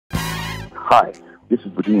Hi, this is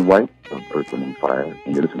Virginia White of Earth, Wind & Fire,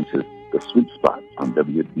 and you're listening to The Sweet Spot on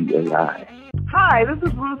WBAI. Hi, this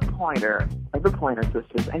is Ruth Pointer of the Pointer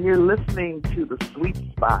Sisters, and you're listening to The Sweet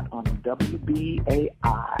Spot on WBAI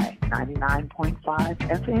 99.5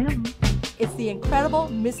 FM. It's the incredible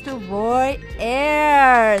Mr. Roy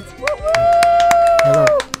Ayers.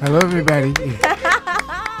 Woo-woo! Hello everybody.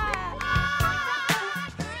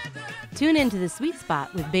 Tune in to The Sweet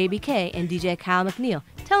Spot with Baby K and DJ Kyle McNeil.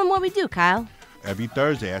 Tell them what we do, Kyle. Every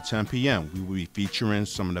Thursday at 10 p.m., we will be featuring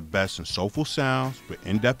some of the best and soulful sounds with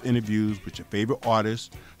in-depth interviews with your favorite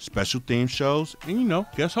artists, special theme shows, and,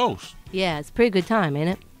 guest hosts. Yeah, it's a pretty good time,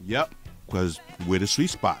 ain't it? Yep, because we're The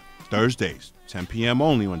Sweet Spot. Thursdays, 10 p.m.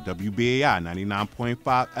 only on WBAI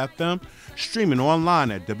 99.5 FM, streaming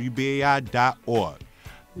online at WBAI.org.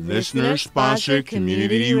 Listener-sponsored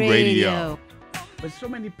community radio. But so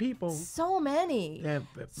many people So many. have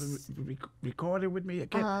recorded with me.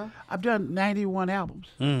 I've done 91 albums.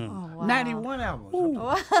 Oh, wow. 91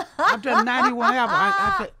 albums. I've done 91 albums.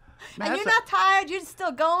 I said, man, And you're not tired. You're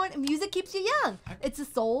still going. Music keeps you young. It's a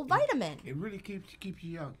soul vitamin. It really keeps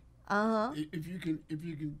you young. If you can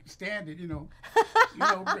stand it,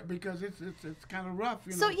 because it's kind of rough.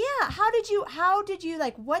 So yeah, how did you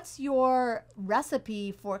like? What's your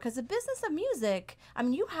recipe for? Because the business of music, I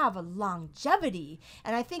mean, you have a longevity,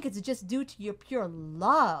 and I think it's just due to your pure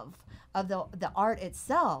love of the art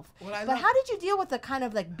itself. But how did you deal with the kind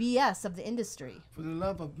of like BS of the industry? For the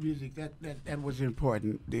love of music, that was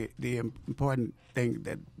important. The important thing,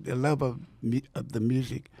 that the love of the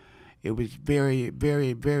music. It was very,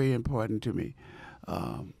 very, very important to me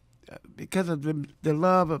because of the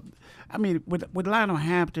love of. I mean, with Lionel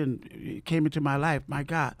Hampton came into my life. My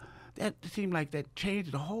God, that seemed like that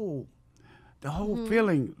changed the whole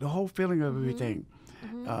feeling, of everything.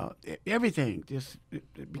 Everything just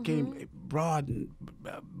it became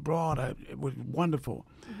broader. It was wonderful,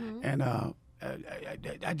 and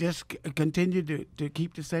I just continued to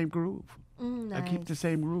keep the same groove. Nice. I keep the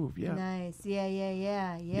same groove, yeah. Nice, yeah.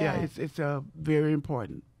 Yeah, it's very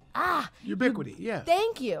important. Ubiquity, yeah.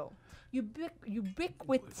 Thank you.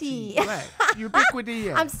 Ubiquity. Right, ubiquity,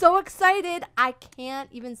 yeah. I'm so excited, I can't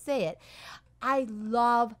even say it. I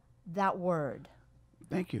love that word.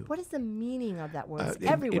 Thank you. What is the meaning of that word? It's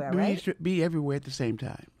everywhere, it right? means to be everywhere at the same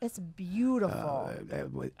time. It's beautiful.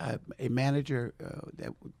 A manager,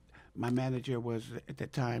 my manager was, at the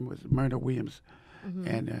time, was Myrna Williams.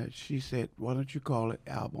 And she said, why don't you call it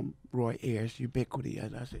album Roy Ayers Ubiquity?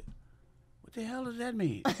 And I said, what the hell does that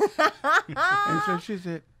mean? And so she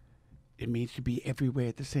said, it means to be everywhere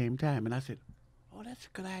at the same time. And I said, oh, that's a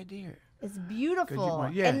good idea. It's beautiful.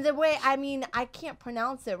 Yeah. And the way, I mean, I can't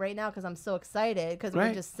pronounce it right now because I'm so excited because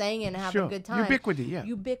we're just singing and having a good time. Ubiquity, yeah.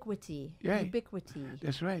 Ubiquity. Right. Ubiquity.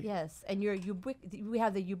 That's right. Yes. And we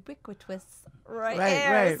have the ubiquitous Roy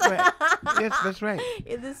Right. Yes, that's right.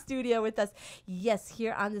 In the studio with us. Yes,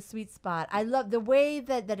 here on The Sweet Spot. I love the way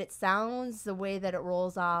that it sounds, the way that it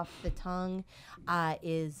rolls off the tongue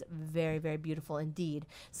is very, very beautiful indeed.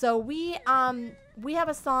 So we have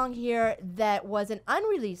a song here that was an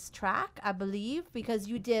unreleased track, I believe, because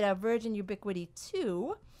you did a Virgin Ubiquity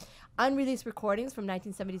 2, unreleased recordings from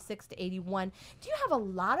 1976 to 81. Do you have a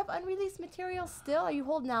lot of unreleased material still? Are you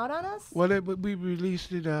holding out on us? Well, we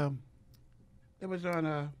released it. It was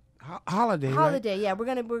on Holiday. Holiday, right? yeah.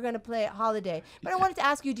 We're gonna play it Holiday. But I wanted to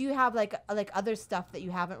ask you, do you have like other stuff that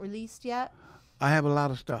you haven't released yet? I have a lot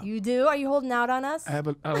of stuff. You do? Are you holding out on us? I have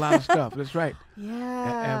a lot of stuff. That's right.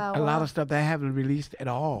 Yeah. A lot of stuff that I haven't released at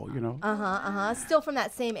all, Still from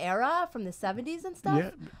that same era, from the 70s and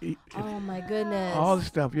stuff? Yeah. Oh, my goodness. All the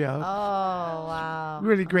stuff, yeah. Oh, wow.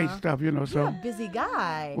 Really great stuff, so. You're a busy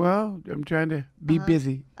guy. Well, I'm trying to be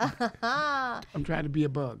busy. I'm trying to be a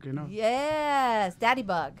bug, Yes, Daddy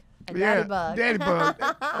Bug. Daddy Bug. Daddy Bug.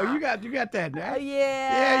 Oh, you got that, right?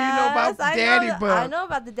 Yeah. Yeah, you know about Daddy Bug. I know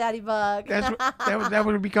about the Daddy Bug. That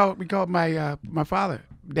would be called. We called my father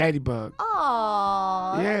Daddy Bug.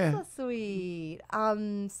 Oh, yeah. That's so sweet.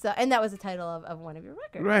 And that was the title of one of your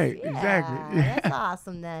records. Right. Yeah, Exactly. That's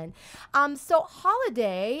awesome then. So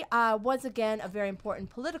Holiday was again a very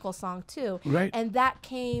important political song too. Right. And that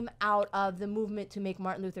came out of the movement to make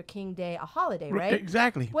Martin Luther King Day a holiday, right?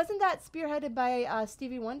 Exactly. Wasn't that spearheaded by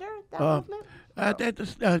Stevie Wonder? That movement?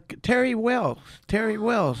 Terry Wells.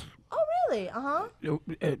 Oh, really?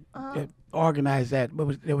 Organized that.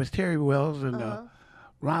 But there was Terry Wells and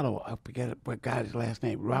Ronald. I forget what got his last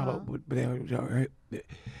name. Ronald. But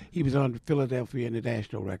he was on Philadelphia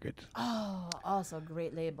International Records. Oh, also a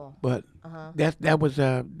great label. But that was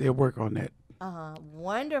their work on that.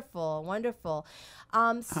 Wonderful, wonderful.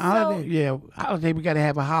 Holiday, yeah, holiday. We got to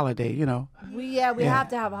have a holiday, you know. We have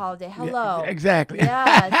to have a holiday. Hello. Exactly.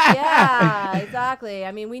 Yes, yeah, exactly.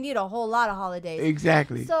 I mean, we need a whole lot of holidays.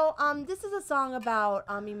 Exactly. So, this is a song about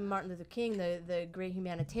Martin Luther King, the great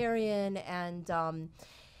humanitarian, and I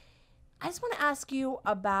just want to ask you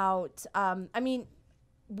about. I mean,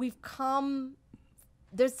 we've come.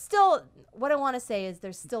 There's still, what I want to say is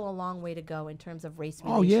there's still a long way to go in terms of race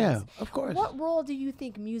relations. Oh, yeah, of course. What role do you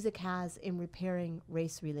think music has in repairing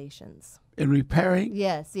race relations? In repairing?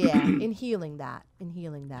 Yes, yeah, in healing that.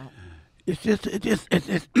 It's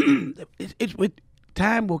with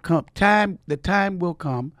time will come. The time will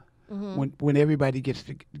come when everybody gets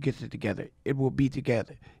it together. It will be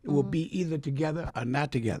together. It will be either together or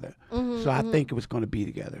not together. So I think it was going to be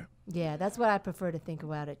together. Yeah, that's what I prefer to think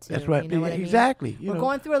about it too. That's right. You know what Exactly. I mean? We're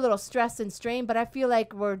going through a little stress and strain, but I feel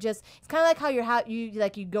like it's kind of like how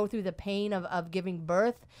you go through the pain of giving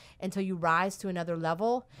birth until you rise to another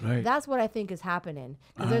level. Right. That's what I think is happening.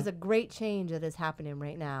 Because there's a great change that is happening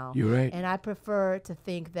right now. You're right. And I prefer to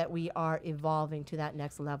think that we are evolving to that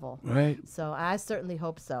next level. Right. So I certainly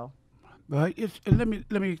hope so. Let me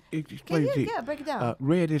explain to you. Yeah, break it down.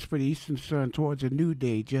 Red is for the eastern sun towards a new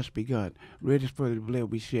day just begun. Red is for the blood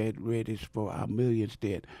we shed. Red is for our millions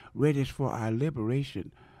dead. Red is for our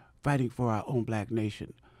liberation, fighting for our own black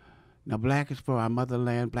nation. Now black is for our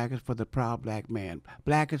motherland. Black is for the proud black man.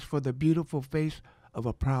 Black is for the beautiful face of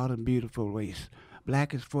a proud and beautiful race.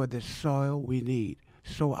 Black is for the soil we need,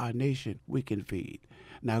 so our nation we can feed.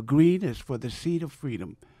 Now green is for the seed of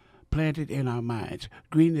freedom, planted in our minds.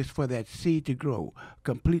 Green is for that seed to grow,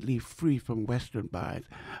 completely free from Western binds.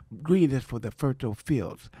 Green is for the fertile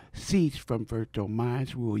fields. Seeds from fertile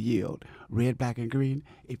minds will yield. Red, black, and green,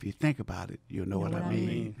 if you think about it, you'll know what I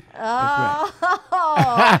mean. Oh,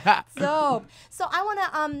 That's right. dope. So I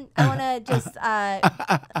wanna just,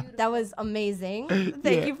 that was amazing.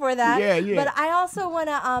 Thank you for that. Yeah. But I also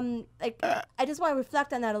wanna, I just wanna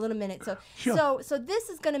reflect on that a little minute. So, Sure. so this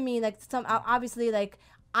is gonna mean obviously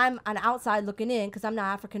I'm an outside looking in because I'm not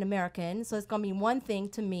African American, so it's gonna mean one thing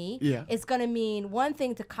to me. Yeah. It's gonna mean one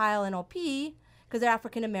thing to Kyle and OP because they're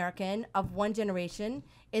African American of one generation.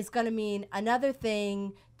 It's gonna mean another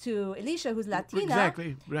thing to Alicia, who's Latina.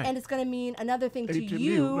 Exactly, right. And it's gonna mean another thing to To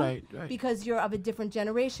you, right. because you're of a different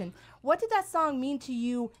generation. What did that song mean to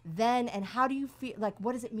you then, and how do you feel? Like,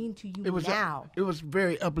 what does it mean to you now? It was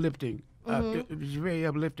very uplifting. It was very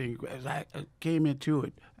uplifting. As I came into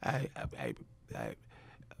it,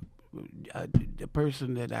 the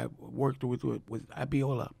person that I worked with was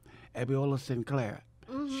Abiola Sinclair.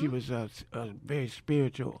 She was a very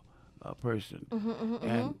spiritual person,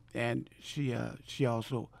 and she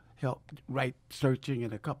also helped write "Searching"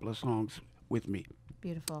 and a couple of songs with me.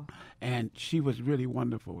 Beautiful. And she was really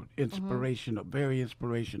wonderful, inspirational, very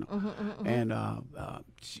inspirational. And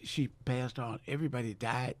she passed on. Everybody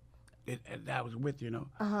died. And I was with,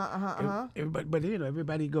 everybody, but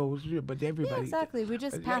everybody goes, but everybody. Yeah, exactly. We're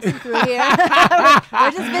just passing through here.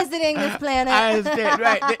 We're just visiting this planet. I understand,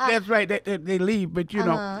 right? That's right. They leave, but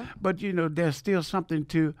there's still something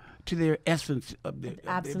to their essence of the.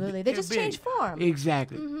 Absolutely, they just change form.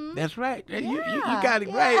 Exactly. That's right. You got it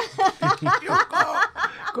right.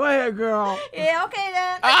 Go ahead, girl. Yeah. Okay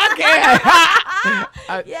then. Okay.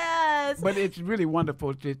 Yes. But it's really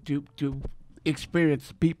wonderful to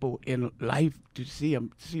experience people in life, to see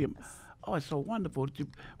them. Oh, it's so wonderful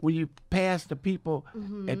when you pass the people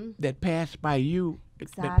that pass by you.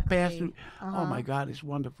 Exactly. That pass through. Oh my God, it's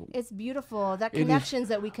wonderful. It's beautiful. That connections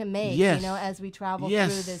that we can make, as we travel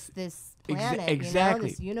through this planet, exactly.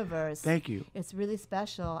 This universe. Thank you. It's really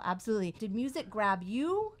special. Absolutely. Did music grab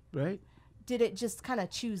you? Right. Did it just kind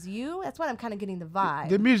of choose you? That's what I'm kind of getting the vibe.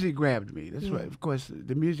 The music grabbed me. That's right. Of course,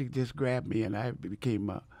 the music just grabbed me, and I became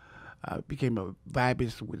a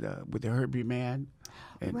vibist with the Herbie Man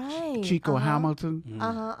and Chico Hamilton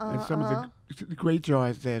and some of the great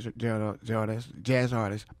jazz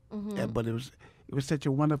artists. But it was such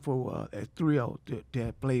a wonderful thrill to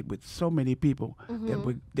have played with so many people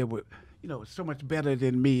that were so much better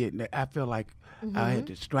than me, and I feel like I had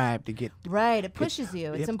to strive to get right. It pushes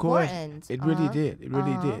you. It's of course, important. it really did. It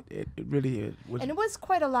really did. It really is. And it was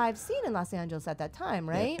quite a live scene in Los Angeles at that time,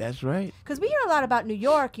 right? That's right. Because we hear a lot about New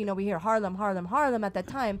York. We hear Harlem at that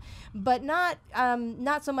time, but not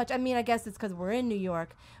so much. I mean, I guess it's because we're in New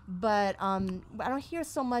York, but I don't hear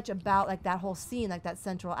so much about like that whole scene, like that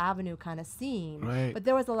Central Avenue kind of scene. Right. But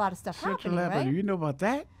there was a lot of stuff Central happening, Avenue. right? You know about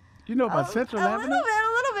that? You know about Central Avenue? A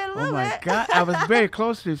little bit. Oh my God! I was very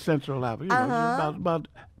close to Central Avenue. About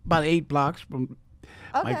 8 blocks from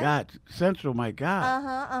My Okay. God, Central, my God.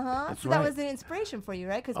 That's So right. that was an inspiration for you,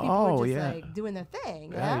 right? Because people Oh, were just yeah. like doing their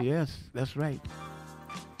thing. Yeah. Yes, that's right.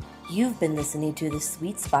 You've been listening to The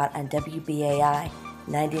Sweet Spot on WBAI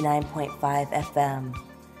 99.5 FM.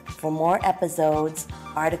 For more episodes,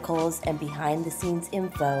 articles, and behind-the-scenes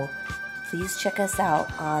info, please check us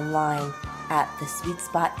out online at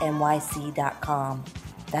thesweetspotnyc.com.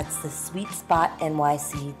 That's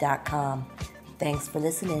thesweetspotnyc.com. Thanks for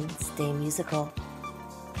listening. Stay musical.